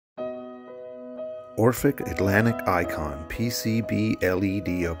Orphek Atlantik iCon PCB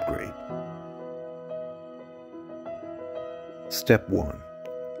LED Upgrade. Step 1.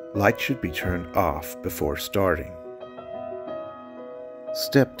 Light should be turned off before starting.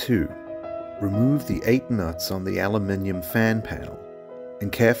 Step 2. Remove the 8 nuts on the aluminium fan panel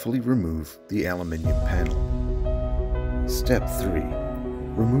and carefully remove the aluminium panel. Step 3.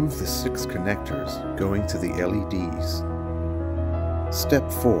 Remove the 6 connectors going to the LEDs. Step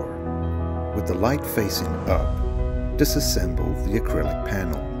 4. With the light facing up, disassemble the acrylic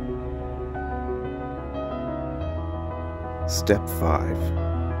panel. Step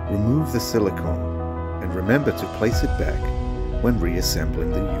 5. Remove the silicone and remember to place it back when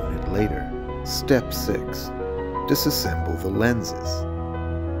reassembling the unit later. Step 6. Disassemble the lenses.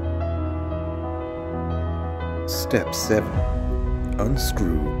 Step 7.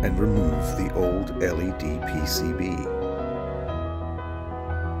 Unscrew and remove the old LED PCB.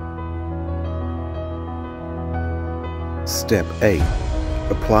 Step 8.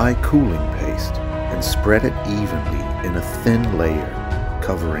 Apply cooling paste and spread it evenly in a thin layer,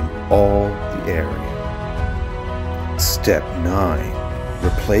 covering all the area. Step 9.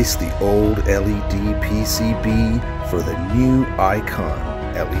 Replace the old LED PCB for the new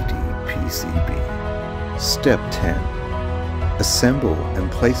iCon LED PCB. Step 10. Assemble and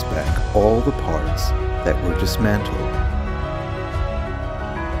place back all the parts that were dismantled.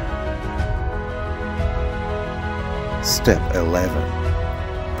 Step 11.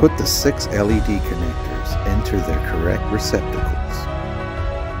 Put the 6 LED connectors into their correct receptacles.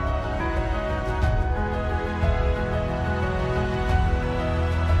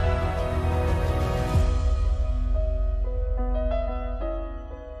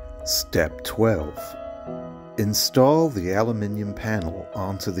 Step 12. Install the aluminium panel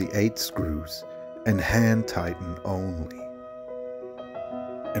onto the 8 screws and hand tighten only.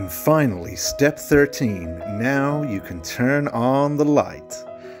 And finally, step 13, now you can turn on the light.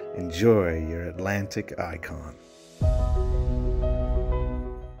 Enjoy your Atlantik iCon.